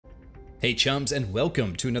Hey chums, and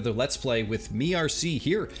welcome to another Let's Play with me, RC,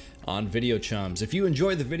 here on Video Chums. If you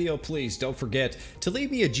enjoyed the video, please don't forget to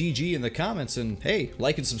leave me a GG in the comments, and hey,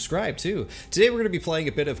 like and subscribe too. Today we're going to be playing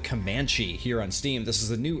a bit of Comanche here on Steam. This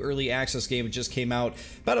is a new early access game. It just came out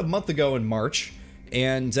about a month ago in March,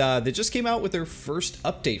 and they just came out with their first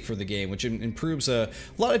update for the game, which improves a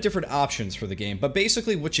lot of different options for the game. But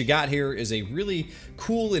basically what you got here is a really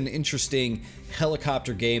cool and interesting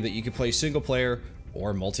helicopter game that you can play single player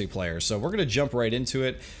or multiplayer. So we're going to jump right into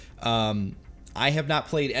it. I have not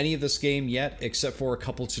played any of this game yet except for a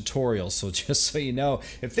couple tutorials, so just so you know,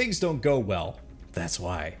 if things don't go well, that's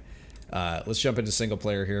why. Let's jump into single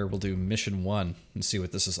player here. We'll do mission 1 and see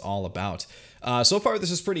what this is all about. So far this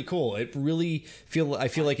is pretty cool. It really I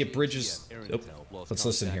feel like it bridges. Let's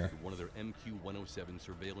listen here. One of their MQ-107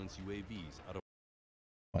 surveillance UAVs out of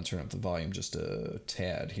I'll turn up the volume just a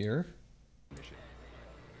tad here.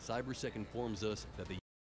 CyberSec informs us that they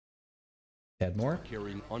Add more. are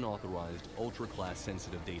carrying unauthorized ultra-class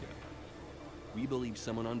sensitive data. We believe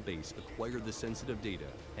someone on base acquired the sensitive data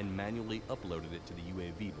and manually uploaded it to the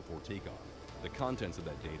UAV before takeoff. The contents of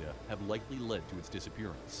that data have likely led to its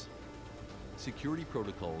disappearance. Security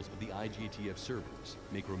protocols of the IGTF servers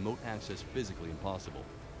make remote access physically impossible.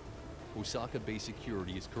 Osaka Base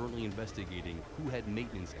Security is currently investigating who had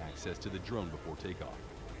maintenance access to the drone before takeoff.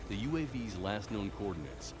 The UAV's last known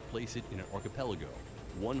coordinates place it in an archipelago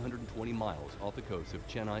 120 miles off the coast of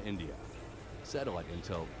Chennai, India. Satellite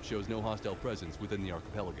intel shows no hostile presence within the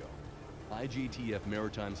archipelago. IGTF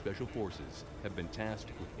Maritime Special Forces have been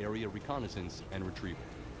tasked with area reconnaissance and retrieval.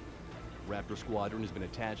 Raptor Squadron has been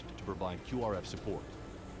attached to provide QRF support.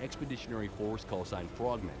 Expeditionary Force call sign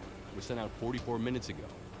Frogman was sent out 44 minutes ago.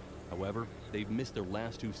 However, they've missed their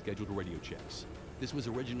last 2 scheduled radio checks. This was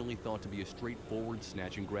originally thought to be a straightforward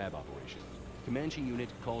snatch and grab operation. Comanche Unit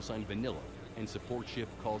call sign Vanilla and support ship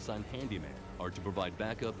call sign Handyman are to provide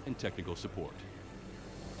backup and technical support.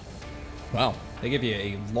 Wow, they give you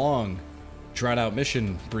a long, drawn-out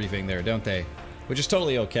mission briefing there, don't they? Which is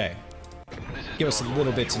totally okay. Give us a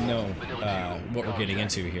little bit to know what we're getting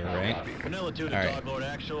into here, right? Vanilla 2 to All right. Dog Lord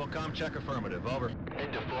Actual, com check affirmative, over.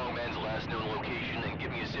 Head to Frogman's last known location and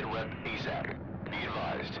give me a sit rep ASAP. Be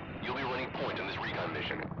advised, you'll be running point on this recon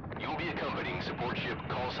mission. You'll be accompanying support ship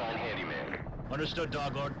call sign Handyman. Understood,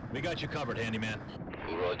 Dog Lord. We got you covered, Handyman.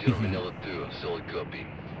 Roger, Vanilla 2, solid copy.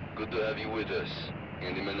 Good to have you with us.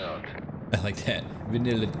 Handyman out. I like that.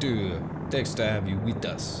 Vanilla 2. Thanks to have you with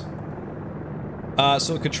us.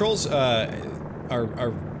 So controls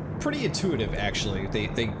are pretty intuitive, actually.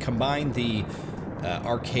 They combine the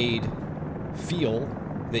arcade feel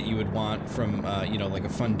that you would want from, you know, like a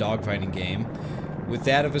fun dogfighting game with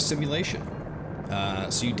that of a simulation.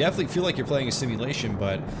 So you definitely feel like you're playing a simulation,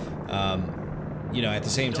 but, you know, at the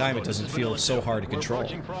same time, it doesn't feel so hard to control. We're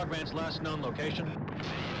approaching Frogman's last known location.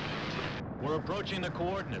 We're approaching the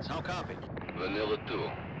coordinates. How copy? Vanilla 2,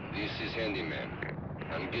 this is Handyman.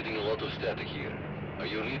 I'm getting a lot of static here. Are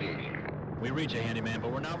you reading me? We read you, Handyman,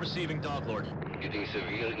 but we're not receiving Dog Lord. Getting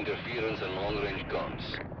severe interference on long-range comms.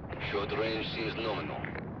 Short range seems nominal.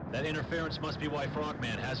 That interference must be why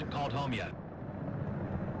Frogman hasn't called home yet.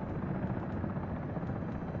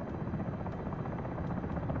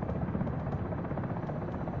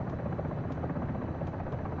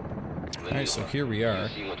 Alright, so here we are. You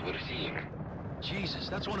see what we're seeing? Jesus,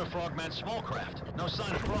 that's one of Frogman's small craft. No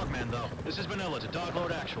sign of Frogman, though. This is Vanilla to Dog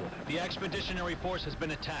Lord Actual. The Expeditionary Force has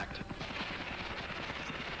been attacked.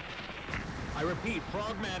 I repeat,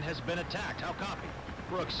 Frogman has been attacked. How copy?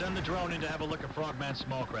 Brooks, send the drone in to have a look at Frogman's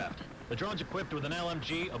small craft. The drone's equipped with an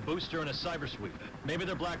LMG, a booster, and a cyber sweep. Maybe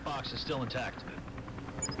their black box is still intact.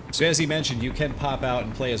 So as he mentioned, you can pop out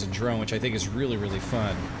and play as a drone, which I think is really, really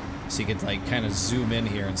fun. So you can, like, kind of zoom in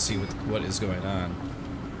here and see what is going on.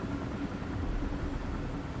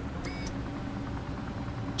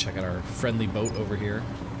 Check out our friendly boat over here.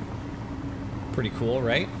 Pretty cool,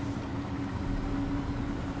 right?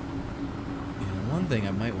 And one thing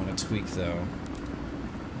I might want to tweak, though.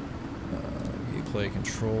 Gameplay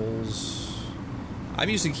controls. I'm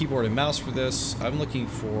using keyboard and mouse for this. I'm looking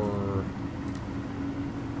for...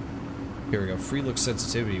 Here we go. Free look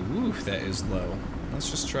sensitivity. Woo, that is low. Let's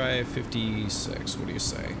just try 56. What do you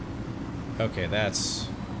say? Okay, that's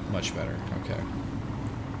much better. Okay.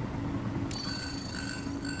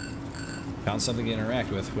 Found something to interact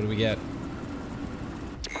with. What do we get?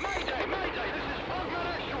 Mayday! Mayday! This is Frogman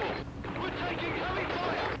Actual! We're taking heavy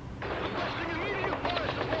fire! Requesting immediate fire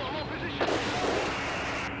support on our position!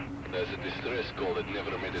 There's a distress call that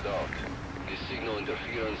never made it out. This signal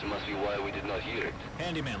interference must be why we did not hear it.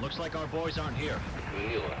 Handyman, looks like our boys aren't here.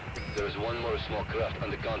 Vanilla, there's one more small craft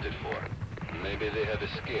unaccounted for. Maybe they have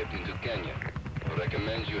escaped into canyon.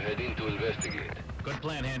 Recommend you head in to investigate. Good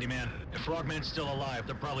plan, Handyman. If Frogman's still alive,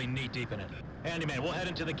 they're probably knee-deep in it. Handyman, we'll head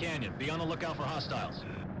into the canyon. Be on the lookout for hostiles.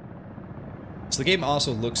 So the game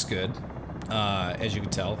also looks good, as you can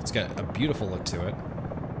tell. It's got a beautiful look to it.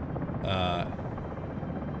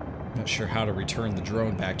 Not sure how to return the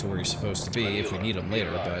drone back to where you're supposed to be if we need them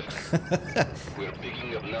later, but... We're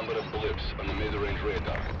picking up number of blips on the mid-range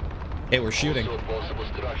radar. Hey, we're shooting. Also possible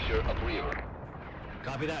structure upriver.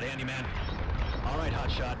 Copy that, Handyman. All right,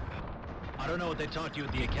 Hotshot. I don't know what they taught you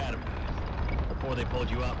at the academy before they pulled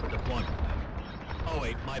you out for deployment. Oh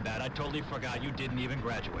wait, my bad. I totally forgot you didn't even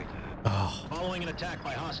graduate. Oh. Following an attack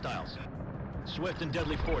by hostiles. Swift and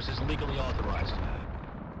deadly force is legally authorized.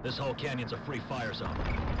 This whole canyon's a free fire zone.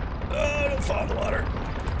 Oh, don't fall in the water.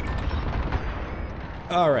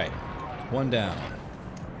 Alright. One down.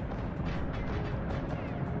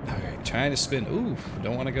 Alright, trying to spin. Ooh,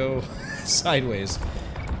 don't want to go sideways.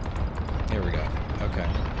 There we go. Okay.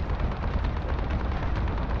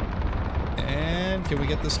 And can we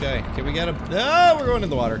get this guy? Can we get him? Oh, we're going in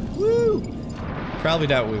the water. Woo! Probably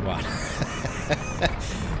not what we want.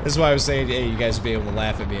 This is why I was saying, hey, you guys will be able to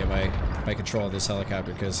laugh at me at my control of this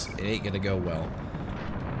helicopter, because it ain't gonna go well.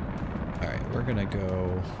 Alright, we're gonna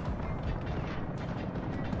go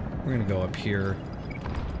up here.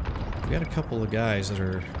 We got a couple of guys that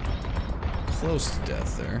are close to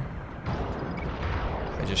death there.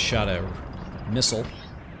 I just shot a missile.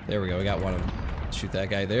 There we go, we got one of them. Shoot that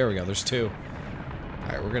guy. There we go, there's two.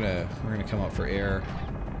 Alright, we're gonna come up for air.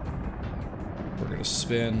 We're gonna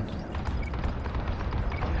spin.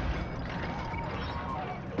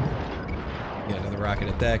 Get another rocket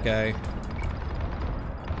at that guy.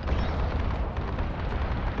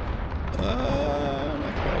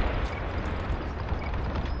 Not quite.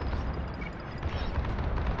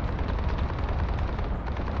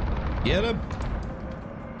 Get him.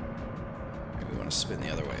 Maybe we want to spin the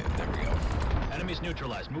other way. There we go. Enemies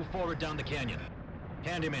neutralized. Move forward down the canyon.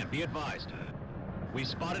 Handyman, be advised. We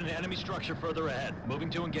spotted an enemy structure further ahead. Moving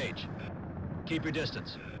to engage. Keep your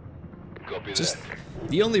distance. Copy Just that.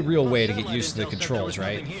 the only real way to get used to the controls,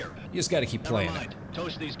 right? You just got to keep Never playing mind. it.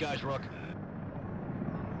 Toast these guys, Rook.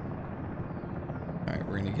 Alright,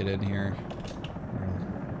 we're gonna get in here. We're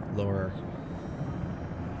gonna lower our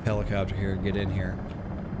helicopter here and get in here.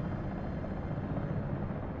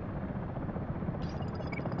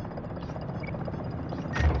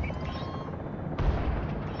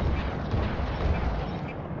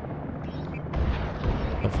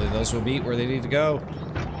 Hopefully those will meet where they need to go.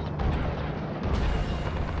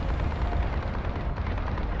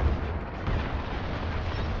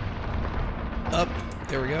 Up.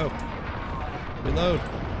 There we go. Reload.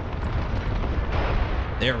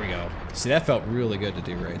 There we go. See, that felt really good to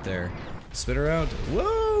do right there. Spin around.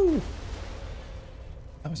 Whoa!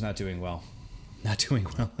 I was not doing well. Not doing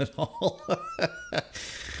well at all.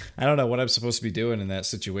 I don't know what I'm supposed to be doing in that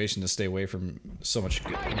situation to stay away from so much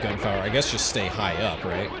gunfire. I guess just stay high up,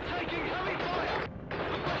 right? We're taking heavy fire.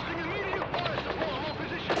 Requesting immediate fire support on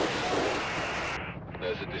position.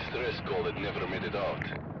 There's a distress call that never made it out.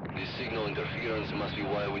 This signal interference must be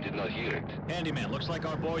why we did not hear it. Handyman, looks like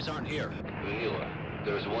our boys aren't here. Vanilla,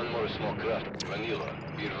 there's one more small craft. Vanilla,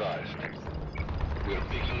 be advised. We're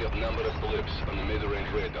picking up number of blips on the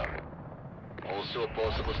mid-range radar. Also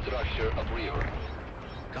possible structure upriver.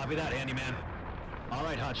 Copy that, Handyman. All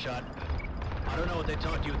right, Hotshot. I don't know what they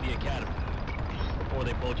taught you at the academy before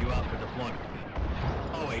they pulled you out for deployment.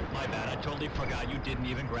 Oh wait, my bad. I totally forgot you didn't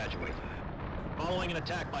even graduate. Following an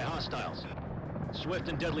attack by hostiles. Swift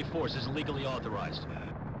and deadly force is legally authorized.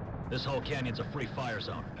 This whole canyon's a free fire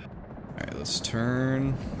zone. Alright, let's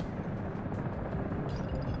turn.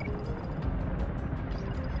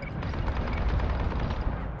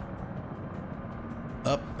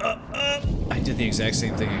 Up, up, up! I did the exact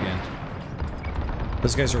same thing again.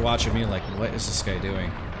 Those guys are watching me like, what is this guy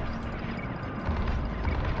doing?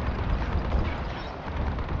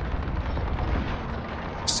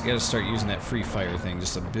 Just gotta start using that free fire thing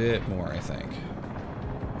just a bit more, I think.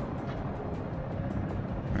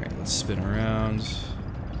 Alright, let's spin around.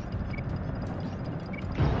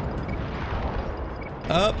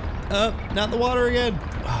 Up, up, not in the water again!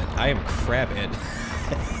 Oh, I am crap at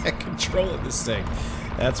controlling this thing,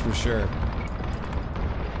 that's for sure.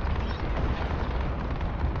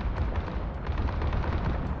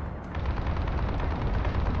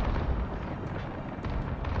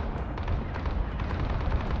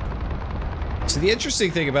 So the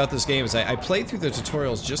interesting thing about this game is I played through the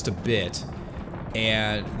tutorials just a bit,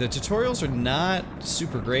 and the tutorials are not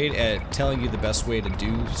super great at telling you the best way to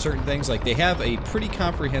do certain things. Like, they have a pretty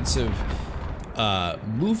comprehensive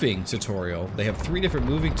moving tutorial. They have 3 different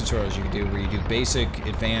moving tutorials you can do, where you do basic,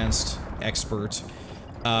 advanced, expert.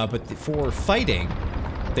 But for fighting,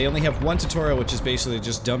 they only have 1 tutorial, which is basically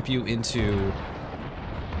just dump you into,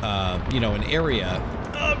 you know, an area.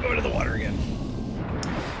 Oh, I'm going to the water again.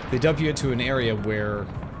 They dump you into an area where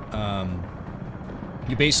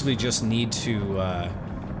you basically just need to.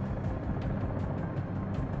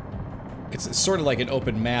 It's sort of like an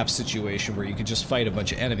open map situation where you can just fight a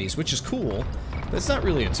bunch of enemies, which is cool. But it's not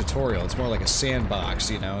really a tutorial. It's more like a sandbox,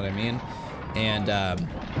 you know what I mean? And,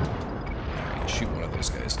 alright, shoot one of those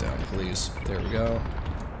guys down, please. There we go.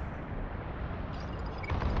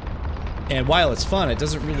 And while it's fun, it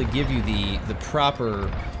doesn't really give you the proper,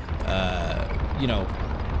 you know,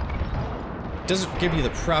 doesn't give you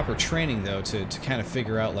the proper training, though, to kind of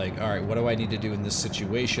figure out, like, alright, what do I need to do in this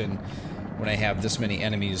situation when I have this many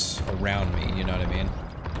enemies around me, you know what I mean?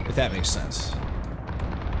 If that makes sense.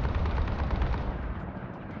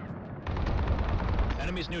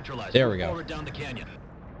 Enemies neutralized. There we go. Forward down the canyon.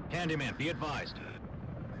 Handyman, be advised.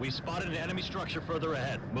 We spotted an enemy structure further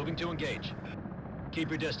ahead. Moving to engage. Keep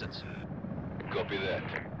your distance. Copy that.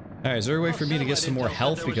 Alright, is there a way for me to get some more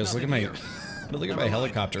health? Because look at my look at my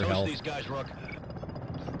helicopter health. These guys, Rook.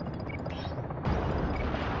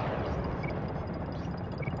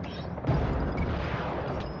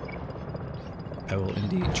 I will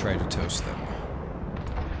indeed try to toast them.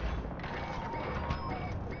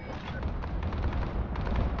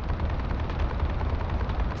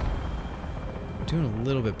 I'm doing a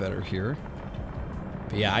little bit better here.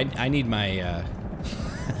 But yeah, I need my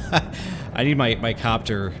I need my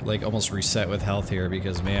copter like almost reset with health here,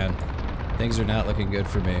 because man, things are not looking good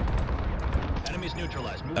for me. Enemies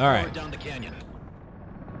neutralized. Move All right. forward down the canyon.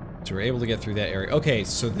 So we're able to get through that area. Okay,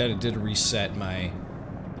 so then it did reset my.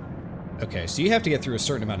 Okay, so you have to get through a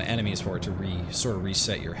certain amount of enemies for it to sort of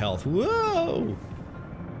reset your health. Whoa!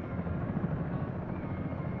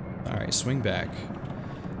 Alright, swing back.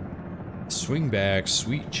 Swing back,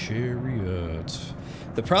 sweet chariot.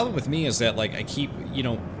 The problem with me is that, like, I keep, you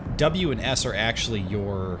know, W and S are actually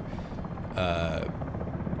your,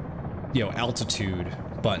 you know, altitude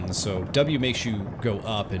buttons. So W makes you go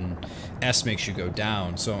up and S makes you go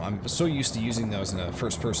down. So I'm so used to using those in a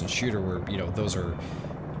first-person shooter where, you know, those are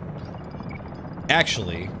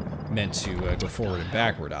actually meant to go forward and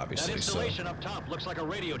backward, obviously. That installation up top looks like a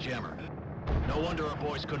radio jammer. No wonder our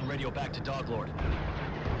boys couldn't radio back to Doglord.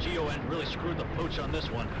 GON really screwed the pooch on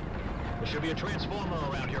this one. There should be a transformer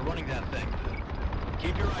around here running that thing.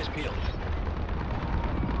 Keep your eyes peeled.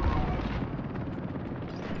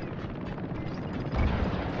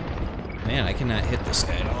 Man, I cannot hit this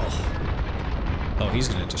guy at all. Oh, he's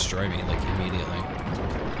gonna destroy me, like, immediately.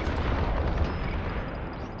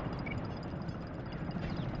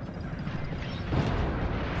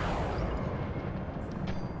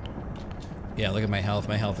 Yeah, look at my health.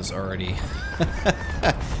 My health is already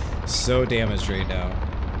so damaged right now.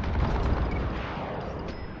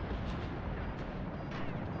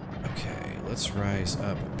 Okay, let's rise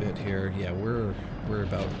up a bit here. Yeah, we're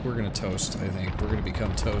gonna toast, I think. We're gonna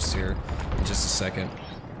become toast here in just a second.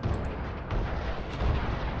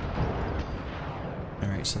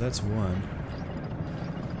 Alright, so that's one.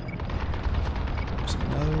 There's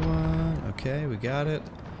another one. Okay, we got it.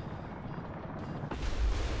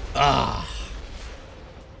 Ah!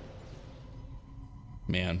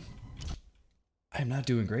 Man, I'm not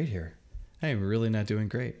doing great here. I am really not doing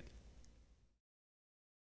great.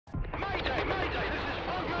 Mayday! Mayday! This is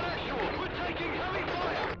Frontman Actual. We're taking heavy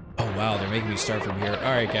fire. Oh wow, they're making me start from here.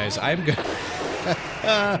 All right, guys, I'm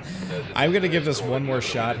gonna give this one more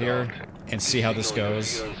shot here and see how this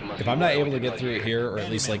goes. If I'm not able to get through it here, or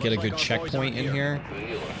at least like get a good checkpoint in here,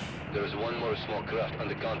 There's one more small craft on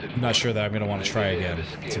the continent. I'm not sure that I'm gonna want to try again,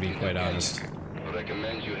 to be quite honest.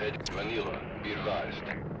 Recommend you head to Manila. Be advised.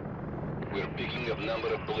 We're picking up number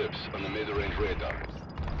of blips on the mid-range radar.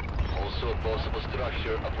 Also a possible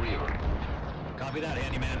structure upriver. Copy that,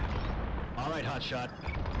 handyman. All right, hotshot.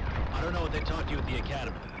 I don't know what they taught you at the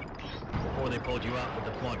academy before they pulled you out for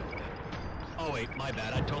deployment. Oh wait, my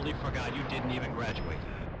bad. I totally forgot you didn't even graduate.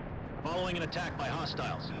 Following an attack by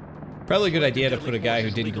hostiles. Probably a good idea to put a guy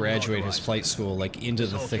who didn't graduate his flight school like into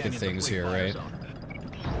the thick of things here, right?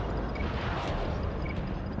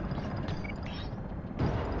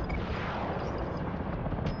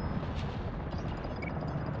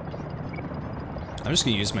 I'm just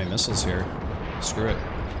gonna use my missiles here. Screw it.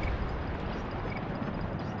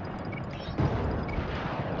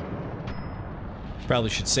 Probably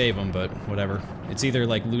should save them, but whatever. It's either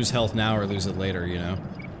like lose health now or lose it later, you know?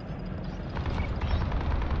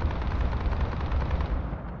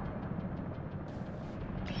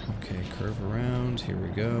 Okay, curve around. around. Here we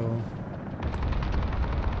go.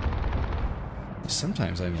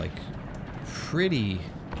 Sometimes I'm like pretty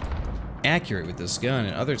accurate with this gun,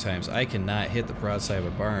 and other times I cannot hit the broadside of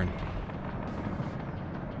a barn.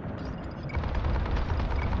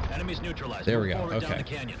 Enemies neutralized. There we go. Forward down Okay. the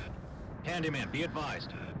canyon. Handyman, be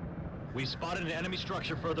advised. We spotted an enemy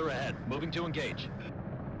structure further ahead. Moving to engage.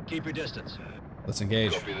 Keep your distance. Let's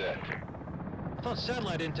engage. Copy that. I thought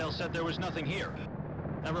satellite intel said there was nothing here.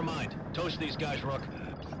 Never mind. Toast these guys, Rook.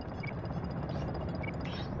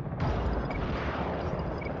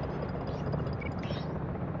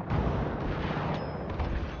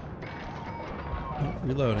 Oh,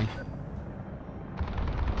 reloading.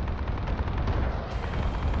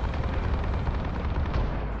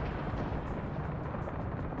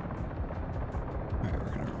 Alright, we're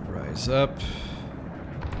gonna rise up.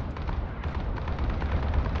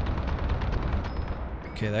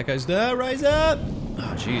 Okay, that guy's done. Rise up!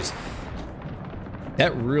 Oh, jeez.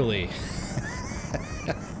 That really...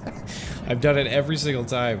 I've done it every single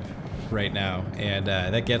time right now, and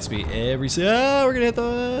that gets me every single... Oh, we're gonna hit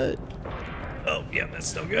the... Oh, yeah, that's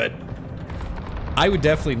still good. I would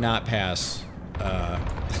definitely not pass. I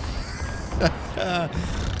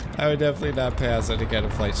would definitely not pass any kind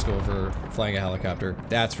of flight school for flying a helicopter.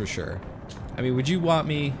 That's for sure. I mean, would you want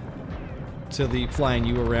me to be flying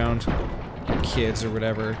you around, your kids or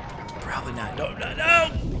whatever? Probably not. No, no,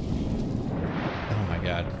 no! Oh my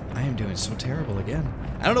god. I am doing so terrible again.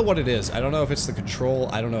 I don't know what it is. I don't know if it's the control.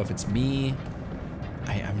 I don't know if it's me.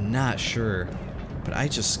 I'm not sure. But I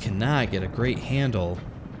just cannot get a great handle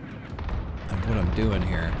on what I'm doing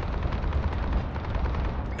here.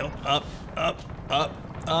 Nope. Up, up, up,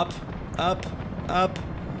 up, up, up.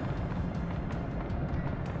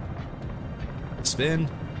 Spin,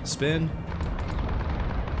 spin.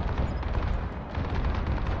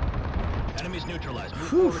 Enemies neutralized. Move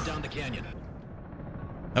forward down the canyon.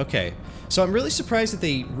 Okay, so I'm really surprised that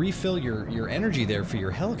they refill your energy there for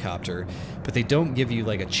your helicopter, but they don't give you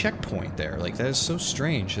like a checkpoint there. Like, that is so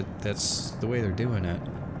strange that that's the way they're doing it.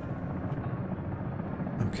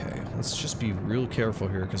 Okay, let's just be real careful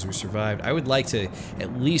here because we survived. I would like to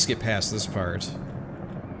at least get past this part.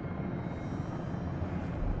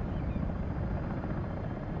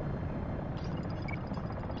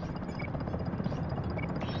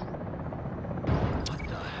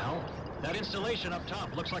 That installation up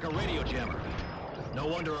top looks like a radio jammer. No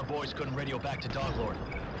wonder our boys couldn't radio back to Doglord.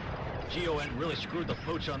 GON really screwed the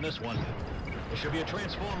pooch on this one. There should be a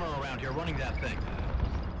transformer around here running that thing.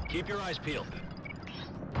 Keep your eyes peeled.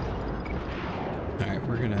 Alright,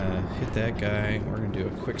 we're gonna hit that guy. We're gonna do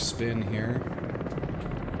a quick spin here.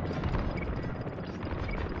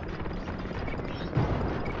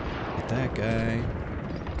 Hit that guy.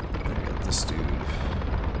 Then get this dude.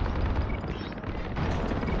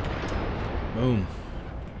 Boom.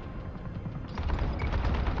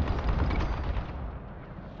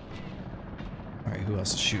 Alright, who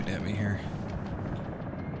else is shooting at me here?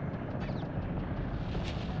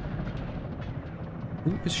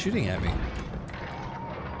 Who is shooting at me?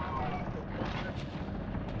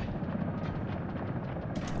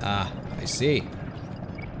 Ah, I see.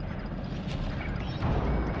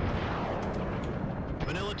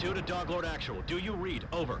 Vanilla 2 to Doglord Actual. Do you read?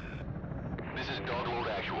 Over. This is Doglord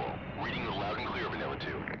Actual. Reading you loud and clear, Vanilla 2.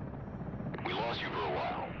 We lost you for a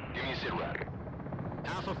while. Give me a sit rep.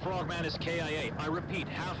 Half of Frogman is KIA. I repeat,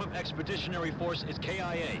 half of Expeditionary Force is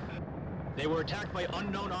KIA. They were attacked by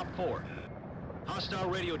unknown Op 4. Hostile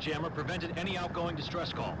radio jammer prevented any outgoing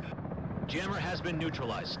distress call. Jammer has been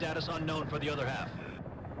neutralized. Status unknown for the other half.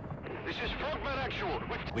 This is Frogman Actual.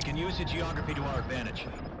 We can use the geography to our advantage.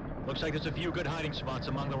 Looks like there's a few good hiding spots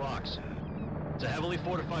among the rocks. It's a heavily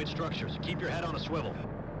fortified structure, so keep your head on a swivel.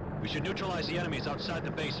 We should neutralize the enemies outside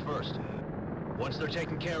the base first. Once they're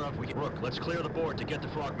taken care of, we can... Rook, let's clear the board to get to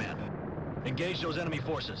Frogman. Engage those enemy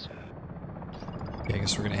forces. Yeah, I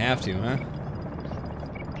guess we're gonna have to, huh?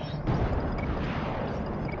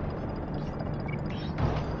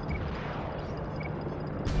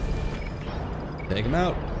 Take him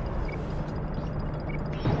out.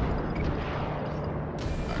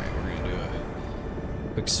 Alright, we're gonna do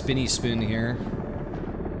a quick spinny spin here.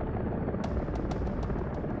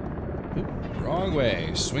 Oop, wrong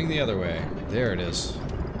way. Swing the other way. There it is.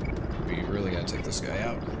 We really gotta take this guy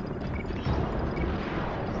out.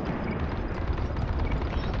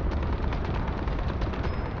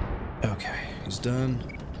 Okay, he's done.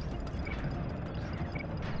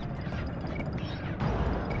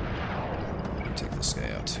 Take this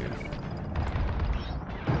guy out too.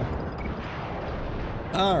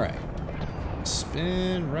 Alright.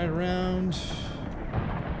 Spin right around.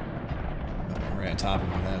 Oh, we're on top of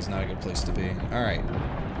him. That is not a good place to be. Alright.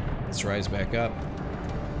 Let's rise back up.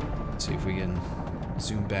 See if we can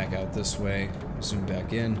zoom back out this way. Zoom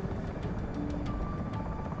back in.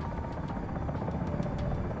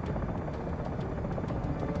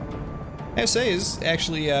 SA is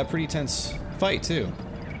actually a pretty tense fight, too.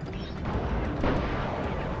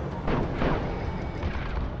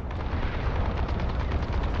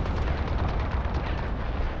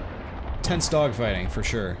 Tense dogfighting, for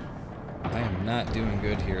sure. I am not doing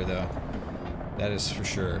good here, though. That is for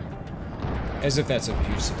sure. As if that's a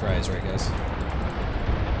huge surprise, right, guys?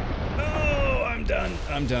 Oh, I'm done.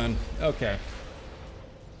 I'm done. Okay.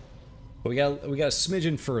 We got a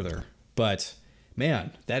smidgen further, but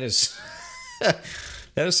man, that is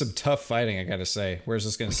that is some tough fighting, I gotta say. Where's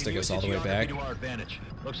this gonna stick us all the way back? To our advantage.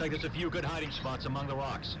 Looks like there's a few good hiding spots among the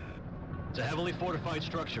rocks. It's a heavily fortified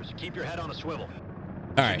structure, so keep your head on a swivel.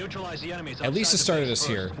 All right. Neutralize the enemies at least it started us first.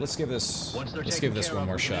 here. Let's give this. Let's give this one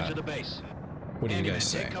more shot. What do you guys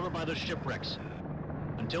say? Take cover by those shipwrecks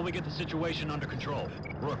until we get the situation under control.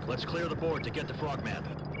 Rook, let's clear the board to get the Frogman.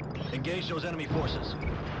 Engage those enemy forces.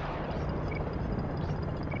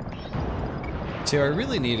 See, what I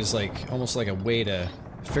really need is like almost like a way to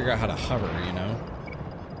figure out how to hover, you know?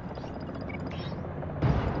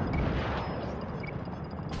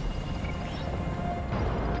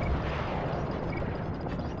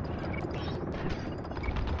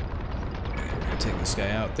 Take this guy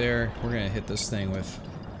out there. We're gonna hit this thing with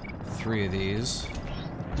 3 of these.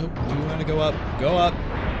 Nope, you wanna go up. Go up!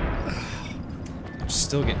 I'm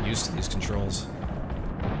still getting used to these controls.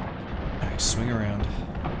 Alright, swing around.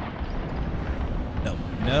 Nope,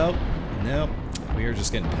 nope, nope. We are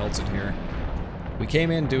just getting pelted here. We came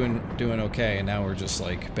in doing okay, and now we're just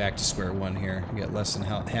like back to square one here. We got less than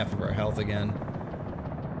half of our health again.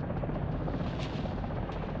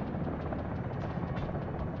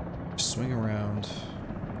 Swing around.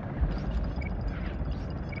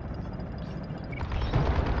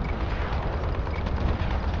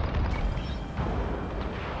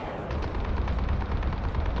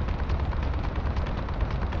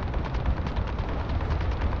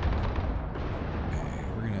 Okay,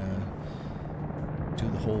 we're gonna do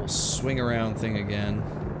the whole swing around thing again.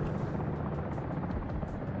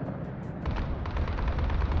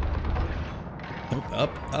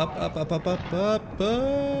 Up, up, up, up, up, up, up,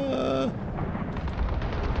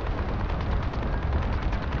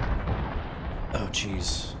 Oh,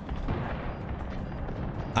 jeez.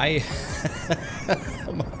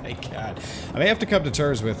 Oh my god. I may have to come to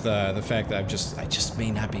terms with the fact that I just may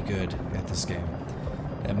not be good at this game.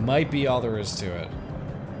 That might be all there is to it.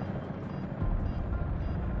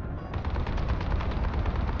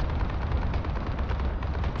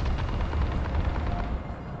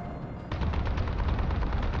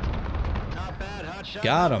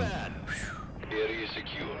 Got him. Area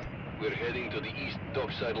secure. We're heading to the east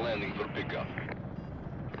dockside landing for pickup.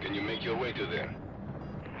 Can you make your way to there?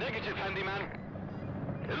 Negative, handyman.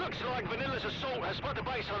 It looks like Vanilla's assault has put the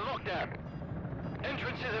base on lockdown.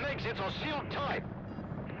 Entrances and exits are sealed tight.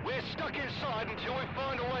 We're stuck inside until we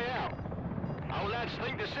find a way out. Our lads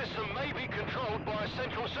think the system may be controlled by a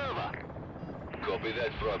central server. Copy that,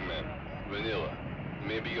 Frogman. Vanilla,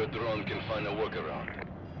 maybe your drone can find a workaround.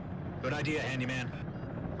 Good idea, handyman.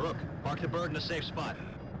 Rook, park the bird in a safe spot.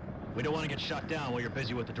 We don't want to get shot down while you're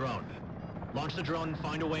busy with the drone. Launch the drone and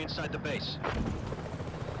find a way inside the base.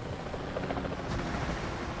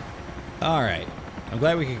 Alright. I'm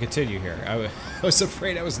glad we can continue here. I was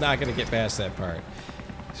afraid I was not going to get past that part.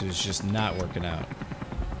 It was just not working out.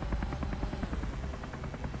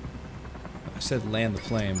 I said land the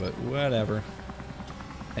plane, but whatever.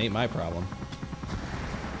 Ain't my problem.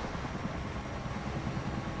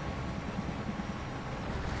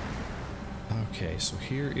 Okay, so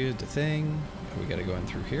here is the thing. We gotta go in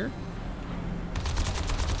through here.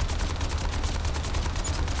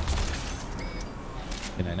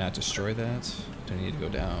 Can I not destroy that? Do I need to go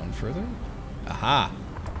down further? Aha!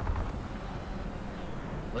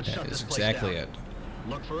 Let's shut this place exactly down. it.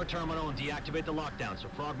 Look for a terminal and deactivate the lockdown so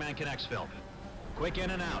Frogman can exfil. Quick in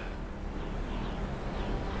and out.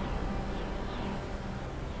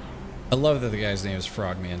 I love that the guy's name is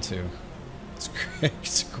Frogman too. It's great.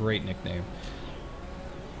 It's a great nickname.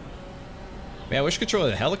 Man, I wish control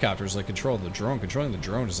of the helicopter was like control of the drone. Controlling the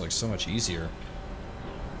drone is like so much easier.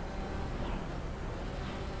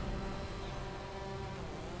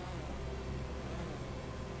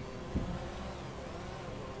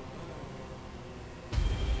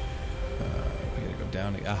 We gotta go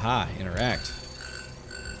down. Aha! Interact.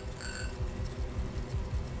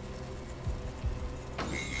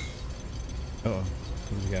 Uh oh,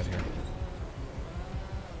 what do we got here?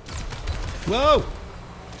 Whoa!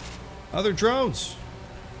 Other drones.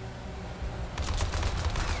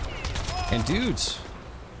 And dudes.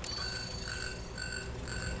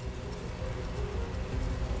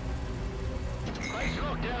 Base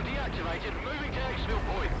lockdown deactivated. Moving to exfil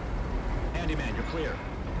point. Handyman, you're clear.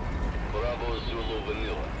 Bravo Zulu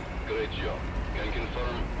Vanilla. Great job. Can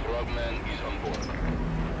confirm Frogman is on board.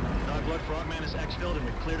 Dogblood, Frogman is exfilled and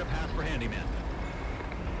we've cleared a path for Handyman.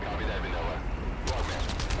 Copy that, Vanilla. Frogman,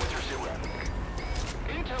 what's your sit rep?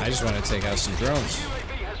 I just want to take out some drones.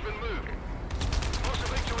 UAV has been moved.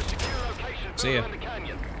 Possibly to a secure location See ya. further in the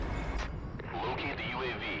canyon. Locate the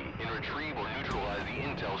UAV and retrieve or neutralize the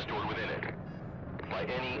intel stored within it. By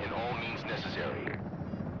any and all means necessary.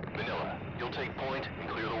 Vanilla, you'll take point and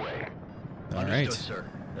clear the way. All Understood, right. sir.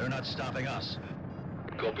 They're not stopping us.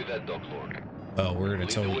 Copy that, Dog Lord. Oh, we're gonna Lead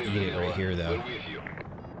the totally way, eat it Vanilla. right here, though. We're with you.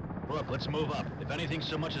 Brooke, let's move up. If anything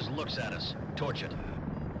so much as looks at us, torch it.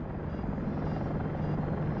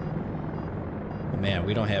 Man,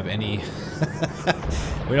 we don't have any.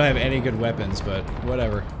 We don't have any good weapons, but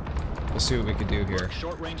whatever. We'll see what we can do here.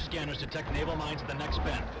 Short-range scanners detect naval mines at the next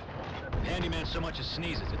bend. If Handyman so much as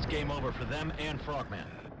sneezes, it's game over for them and Frogman.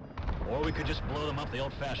 Or we could just blow them up the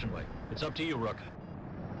old-fashioned way. It's up to you, Rook.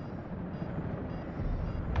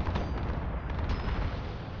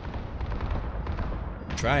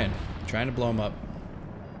 Trying to blow them up.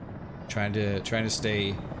 Trying to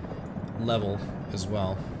stay level as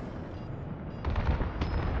well.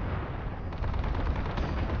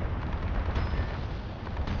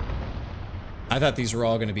 I thought these were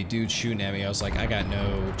all going to be dudes shooting at me. I was like, I got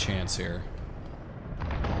no chance here.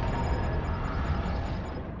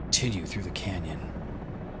 Continue through the canyon.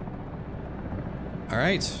 All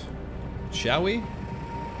right, shall we?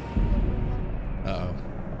 Uh-oh.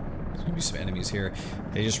 There's gonna be some enemies here.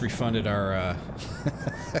 They just refunded our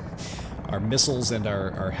our missiles and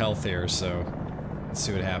our health here, so let's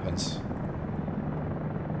see what happens.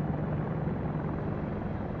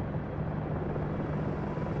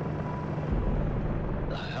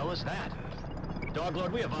 The hell is that?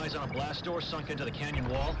 Doglord, we have eyes on a blast door sunk into the canyon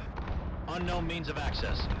wall. Unknown means of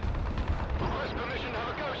access. Request permission to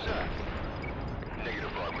have a go, sir.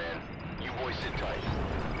 Negative, Frogman. You boys sit tight.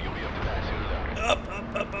 You'll be up to that soon enough.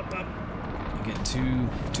 Up. I'm getting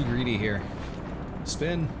too greedy here.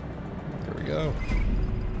 Spin. There we go.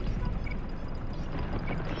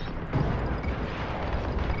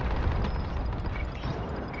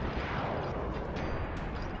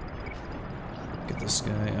 Get this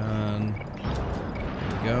guy on.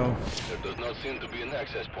 There we go. There does not seem to be an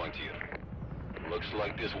access point here. Looks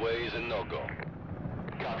like this way is a no-go.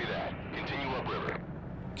 Copy that. Continue upriver.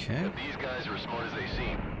 Okay. If these guys are as smart as they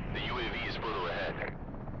seem, the UAV is further ahead.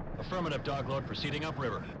 Affirmative, Doglord, proceeding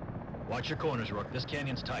upriver. Watch your corners, Rook. This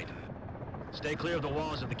canyon's tight. Stay clear of the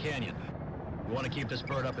walls of the canyon. You want to keep this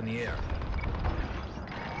bird up in the air.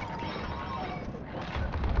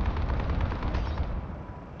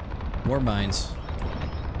 More mines.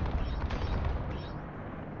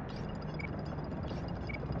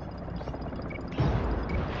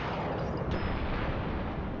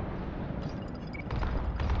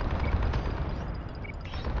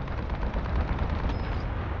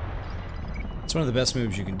 It's one of the best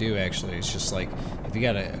moves you can do, actually. It's just like, if you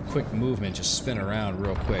got a quick movement, just spin around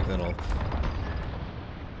real quick. That'll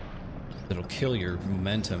kill your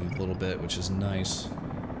momentum a little bit, which is nice.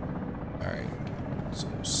 Alright, so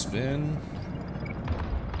spin.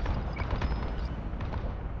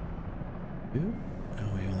 Ooh. Oh,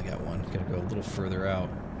 we only got one. Gotta go a little further out.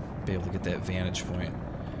 Be able to get that vantage point.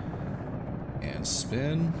 And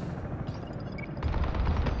spin.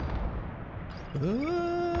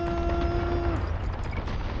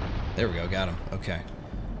 There we go, got him. Okay.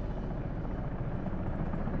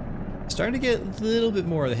 Starting to get a little bit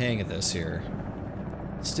more of the hang of this here.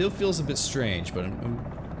 Still feels a bit strange, but I'm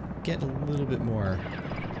getting a little bit more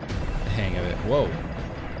hang of it. Whoa.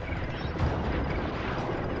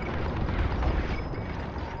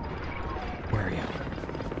 Where are you?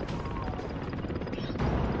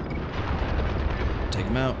 Take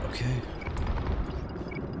him out. Okay.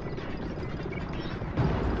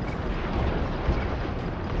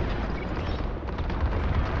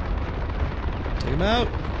 Take him out.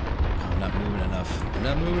 Oh, I'm not moving enough. I'm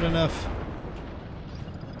not moving enough.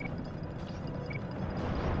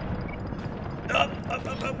 Up.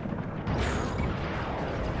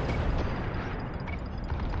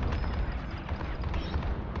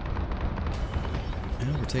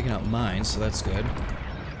 Yeah, we're taking out mines, so that's good.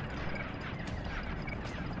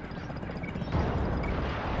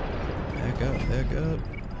 Back up, back up.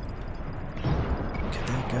 Get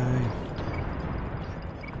that guy.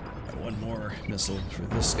 one more missile for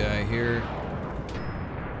this guy here.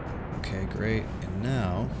 Okay, great. And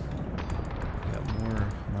now, we got more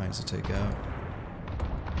mines to take out.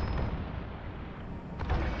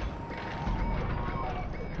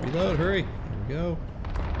 Reload, hurry. There we go.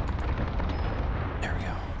 There we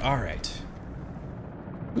go. Alright.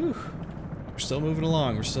 Whew. We're still moving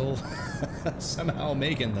along. We're still somehow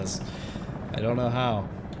making this. I don't know how.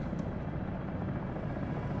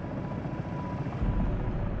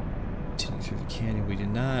 Continue through the canyon. We did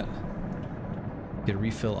not get a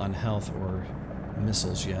refill on health or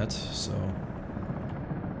missiles yet, so...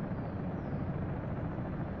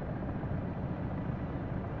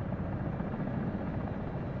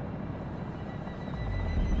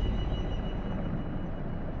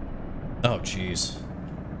 Oh, jeez.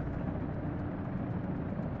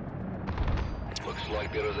 Looks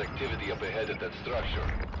like there is activity up ahead at that structure.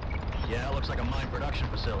 Yeah, it looks like a mine production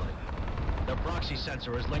facility. Their proxy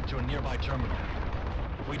sensor is linked to a nearby terminal.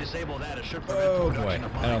 If we disable that, it should prevent the Oh production boy,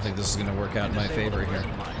 of mines. I don't think this is going to work out in my Disable favor the here.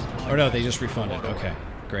 resin mines. Oh no, they just refunded. Okay,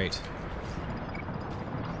 great.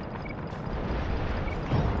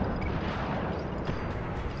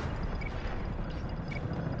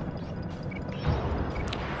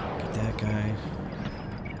 Get that guy.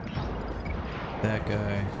 That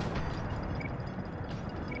guy.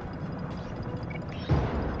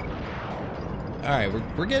 Alright,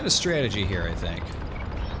 we're getting a strategy here, I think.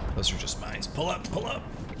 Those are just mines. Pull up, pull up!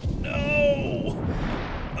 No!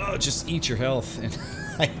 Oh, just eat your health. And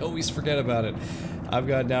I always forget about it. I've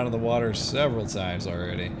gone down in the water several times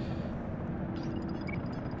already.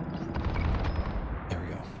 There we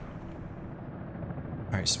go.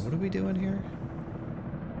 Alright, so what are we doing here?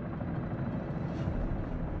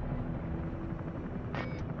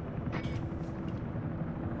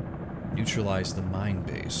 Neutralize the mine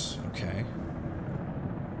base. Okay.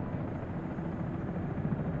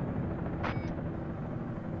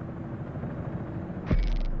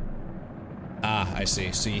 Ah, I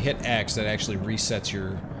see. So you hit X, that actually resets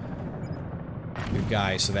your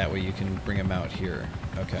guy, so that way you can bring him out here.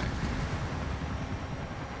 Okay.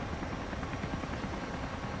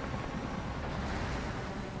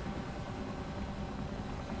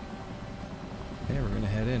 Okay, we're gonna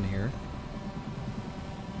head in here.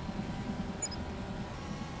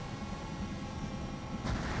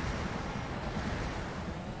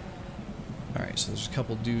 Alright, so there's a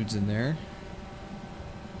couple dudes in there.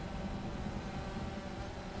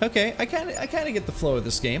 Okay, I kind of get the flow of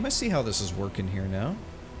this game. I see how this is working here now.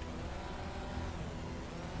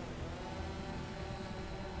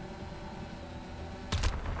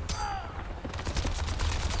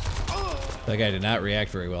 That guy did not react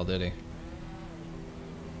very well, did he?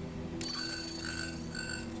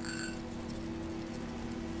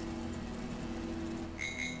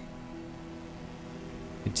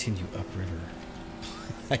 Continue upriver.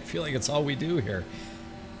 I feel like it's all we do here.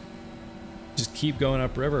 Just keep going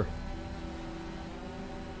upriver.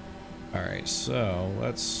 Alright, so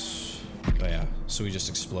let's... Oh yeah, so we just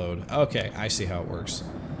explode. Okay, I see how it works.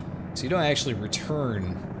 So you don't actually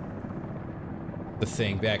return the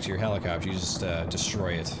thing back to your helicopter, you just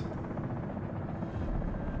destroy it.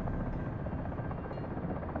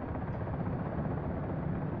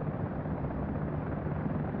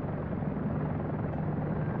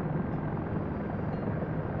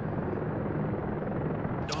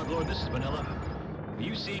 Lord, this is Vanilla. Are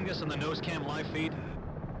you seeing this on the nose cam live feed?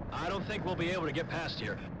 I don't think we'll be able to get past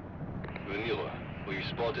here. Vanilla, we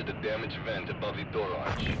spotted a damaged vent above the door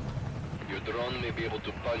arch. Your drone may be able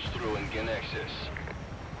to punch through and gain access.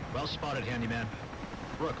 Well spotted, handyman.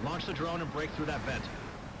 Brooke, launch the drone and break through that vent.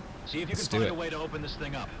 See if you Let's can do find it. a way to open this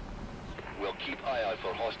thing up. We'll keep eye out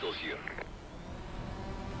for hostiles here.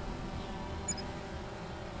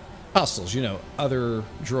 Hostiles, you know, other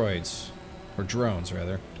droids. Or drones,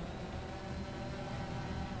 rather.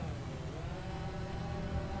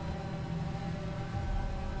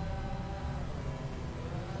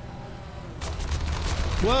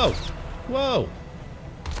 Whoa! Whoa!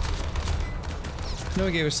 No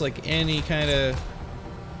one gave us, like, any kind of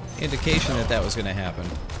indication that that was going to happen.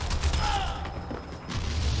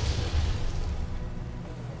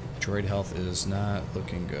 Droid health is not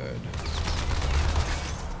looking good.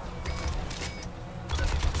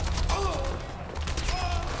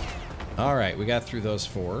 Alright, we got through those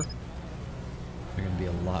 4. There are going to be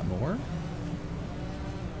a lot more.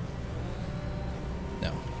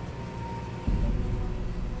 No.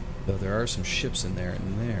 Though there are some ships in there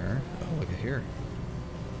and there. Oh, look at here.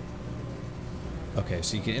 Okay,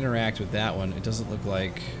 so you can interact with that one. It doesn't look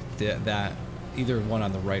like that either one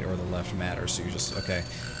on the right or the left matters, so you just... Okay.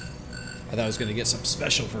 I thought I was going to get something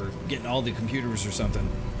special for getting all the computers or something.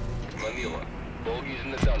 Vanilla. Bogies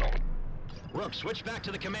in the tunnel. Rook, switch back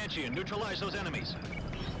to the Comanche and neutralize those enemies.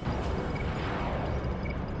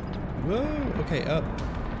 Whoa, okay, up.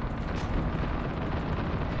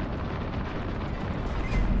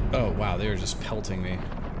 Oh, wow, they were just pelting me.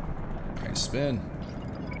 Alright, spin.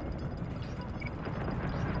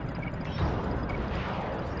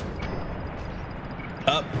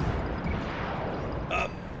 Up.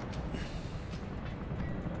 Up.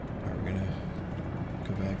 Alright, we're gonna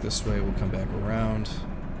go back this way. We'll come back around.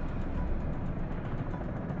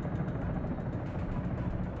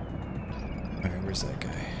 Alright, where's that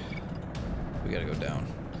guy? We gotta go down.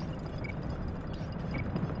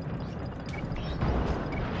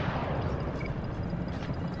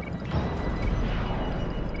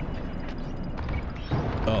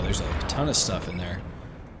 Oh, there's a ton of stuff in there.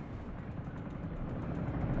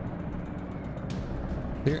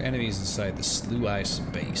 Clear enemies inside the Slew Ice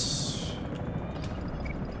base.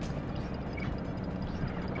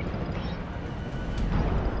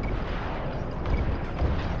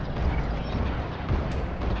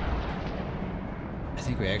 I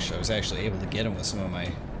think I was actually able to get him with some of my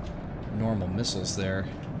normal missiles there.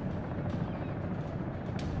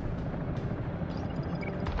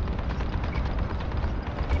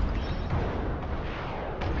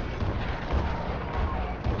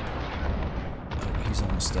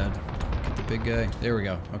 Dead. Get the big guy. There we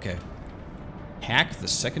go. Okay. Hack the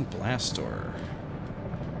second blast door.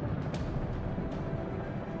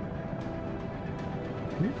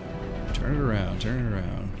 Turn it around. Turn it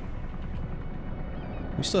around.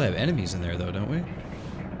 We still have enemies in there, though, don't we?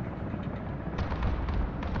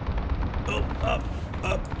 Oh, up,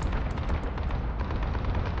 up.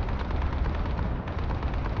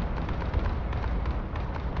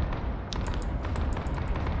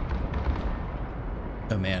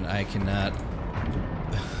 Oh man, I cannot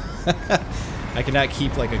I cannot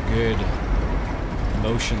keep like a good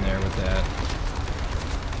motion there with that.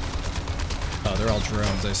 Oh, they're all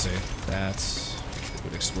drones, I see. That's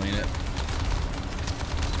would explain it.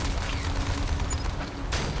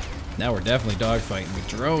 Now we're definitely dogfighting with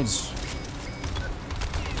drones.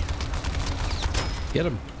 Get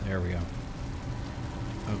them. There we go.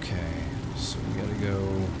 Okay, so we gotta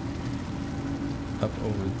go up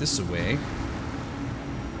over this way.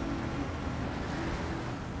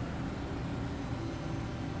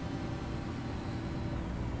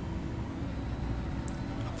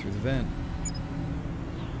 Through the vent.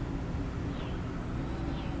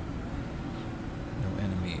 No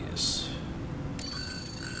enemies.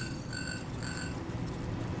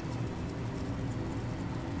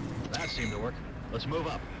 That seemed to work. Let's move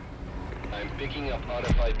up. I'm picking up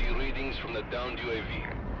RFID readings from the downed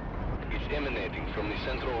UAV. It's emanating from the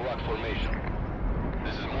central rock formation.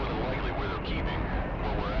 This is more than likely where they're keeping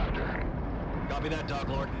what we're after. Copy that, Dog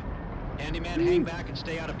Lord. Handyman, hang back and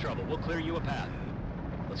stay out of trouble. We'll clear you a path.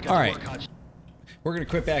 Let's get to work, Hutch. We're going to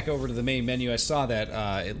quit back over to the main menu. I saw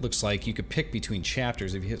that it looks like you could pick between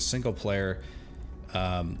chapters. If you hit single player,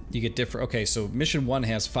 you get different... Okay, so Mission 1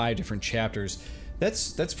 has 5 different chapters.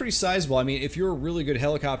 That's pretty sizable. I mean, if you're a really good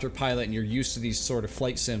helicopter pilot and you're used to these sort of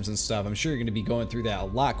flight sims and stuff, I'm sure you're going to be going through that a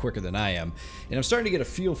lot quicker than I am. And I'm starting to get a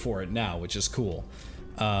feel for it now, which is cool.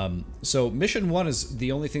 So Mission 1 is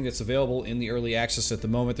the only thing that's available in the early access at the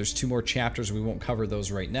moment. There's 2 more chapters. We won't cover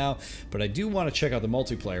those right now, but I do want to check out the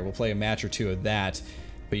multiplayer. We'll play a match or 2 of that.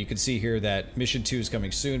 But you can see here that Mission 2 is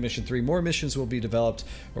coming soon. Mission 3, more missions will be developed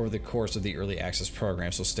over the course of the early access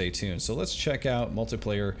program, so stay tuned. So let's check out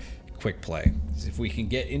multiplayer quick play. If we can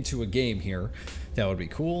get into a game here, that would be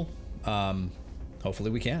cool.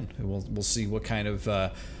 Hopefully we can. We'll see what kind of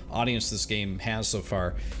audience this game has so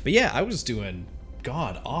far. But yeah, I was doing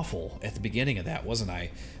god awful at the beginning of that, wasn't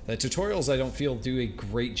I? The tutorials, I don't feel, do a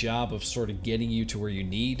great job of sort of getting you to where you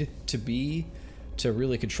need to be to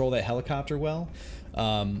really control that helicopter well.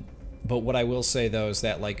 But what I will say though is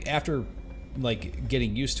that, like, after like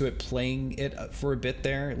getting used to it, playing it for a bit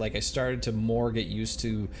there, like I started to more get used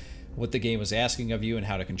to what the game was asking of you and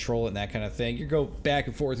how to control it and that kind of thing. You go back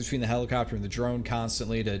and forth between the helicopter and the drone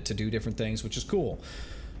constantly to do different things, which is cool.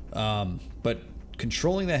 But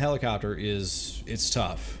controlling that helicopter it's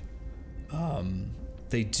tough.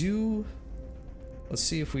 They do... Let's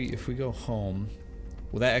see if we go home.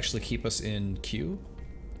 Will that actually keep us in queue?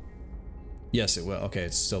 Yes, it will. Okay,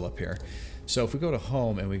 it's still up here. So if we go to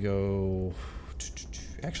home and we go...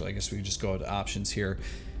 Actually, I guess we could just go to options here.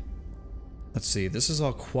 Let's see. This is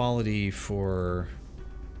all quality for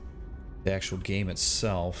the actual game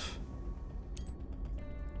itself.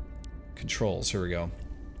 Controls. Here we go.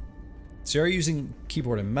 So you're using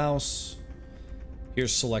keyboard and mouse.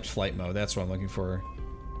 Here's select flight mode. That's what I'm looking for.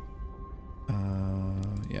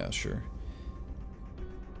 Yeah, Yeah, sure.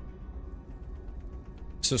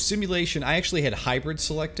 So simulation, I actually had hybrid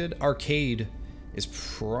selected. Arcade is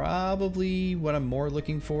probably what I'm more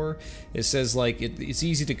looking for. It says like it's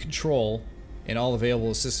easy to control and all available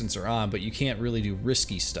assistants are on, but you can't really do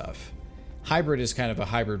risky stuff. Hybrid is kind of a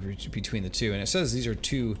hybrid between the two, and it says these are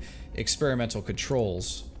 2 experimental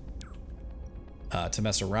controls to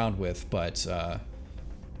mess around with, but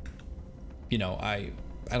you know, I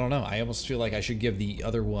don't know. I almost feel like I should give the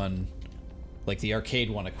other one, like the arcade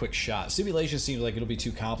one, a quick shot. Simulation seems like it'll be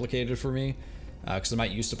too complicated for me because I'm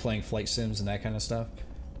not used to playing flight sims and that kind of stuff.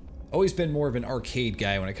 Always been more of an arcade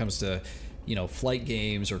guy when it comes to, you know, flight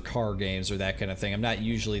games or car games or that kind of thing. I'm not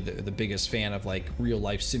usually the biggest fan of like real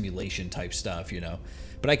life simulation type stuff, you know.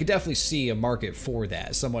 But I could definitely see a market for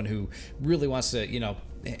that. Someone who really wants to, you know,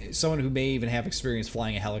 someone who may even have experience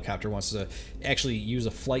flying a helicopter wants to actually use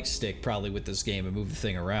a flight stick probably with this game and move the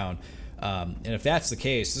thing around. And if that's the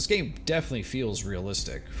case, this game definitely feels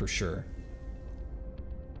realistic for sure.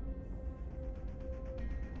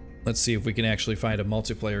 Let's see if we can actually find a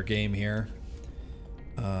multiplayer game here.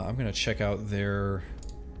 I'm going to check out their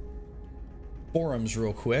forums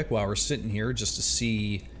real quick while we're sitting here just to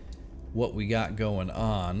see what we got going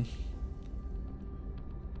on.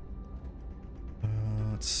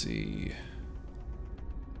 Let's see.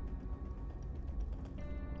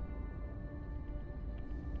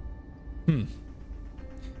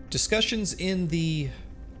 Discussions in the...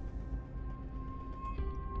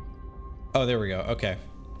 Oh, there we go. Okay.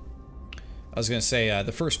 I was going to say,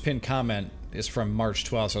 the first pinned comment is from March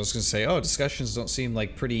 12th, so I was going to say, oh, discussions don't seem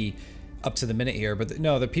like pretty up to the minute here, but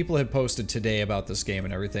no, the people had posted today about this game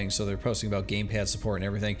and everything, so they're posting about gamepad support and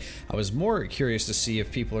everything. I was more curious to see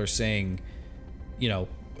if people are saying, you know,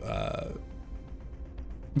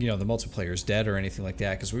 the multiplayer is dead or anything like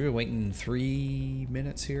that, because we were waiting 3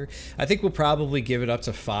 minutes here. I think we'll probably give it up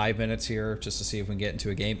to 5 minutes here just to see if we can get into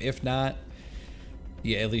a game. If not,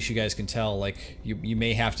 yeah, at least you guys can tell, like, you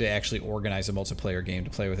may have to actually organize a multiplayer game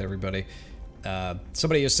to play with everybody.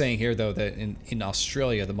 Somebody is saying here, though, that in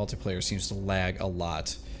Australia, the multiplayer seems to lag a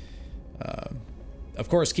lot. Of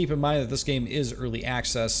course, keep in mind that this game is early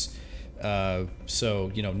access,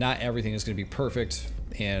 so, you know, not everything is going to be perfect,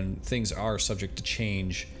 and things are subject to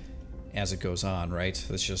change as it goes on, right?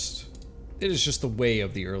 It is just the way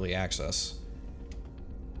of the early access.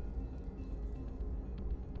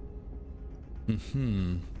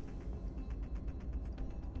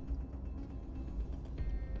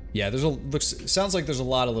 Yeah, sounds like there's a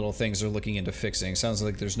lot of little things they're looking into fixing. Sounds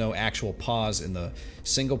like there's no actual pause in the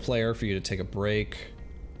single player for you to take a break.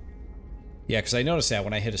 Yeah, because I noticed that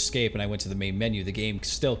when I hit escape and I went to the main menu, the game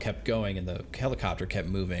still kept going and the helicopter kept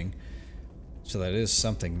moving. So that is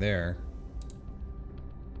something there.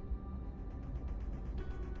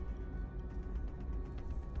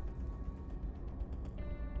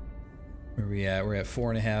 Where are we at? We're at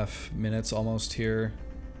 4.5 minutes almost here.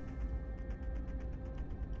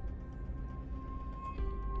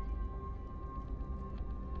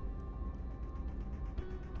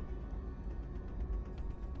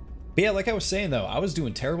 But yeah, like I was saying though, I was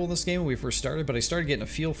doing terrible in this game when we first started, but I started getting a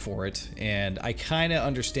feel for it, and I kind of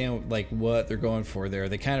understand like what they're going for there.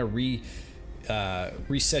 They kind of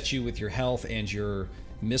reset you with your health and your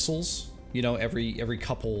missiles, you know, every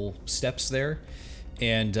couple steps there.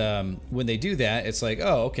 And when they do that, it's like,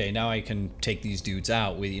 oh, okay, now I can take these dudes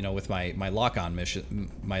out with, you know, with my lock-on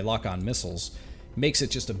missiles. Makes it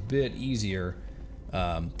just a bit easier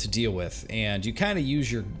to deal with, and you kind of use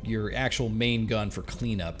your actual main gun for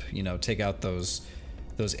cleanup. You know, take out those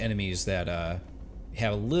enemies that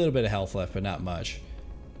have a little bit of health left, but not much.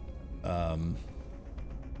 All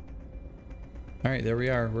right, there we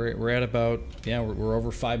are. We're at about, yeah, we're over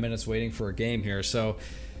 5 minutes waiting for a game here. So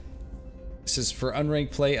this is for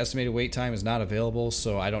unranked play. Estimated wait time is not available,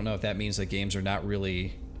 so I don't know if that means that games are not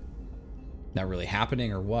really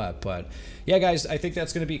happening or what. But yeah, guys, I think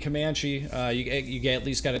that's going to be Comanche. You at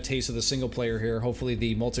least got a taste of the single player here. Hopefully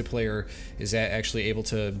the multiplayer is actually able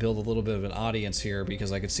to build a little bit of an audience here,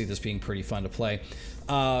 because I could see this being pretty fun to play.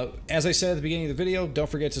 As I said at the beginning of the video, don't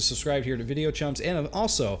forget to subscribe here to Video Chums, and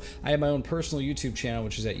also I have my own personal YouTube channel,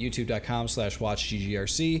 which is at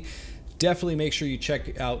youtube.com/watchggrc. Definitely make sure you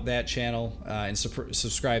check out that channel and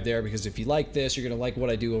subscribe there, because if you like this, you're going to like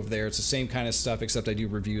what I do over there. It's the same kind of stuff, except I do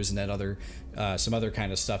reviews and that some other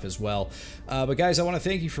kind of stuff as well. But guys, I want to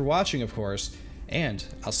thank you for watching, of course, and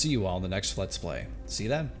I'll see you all in the next Let's Play. See you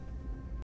then.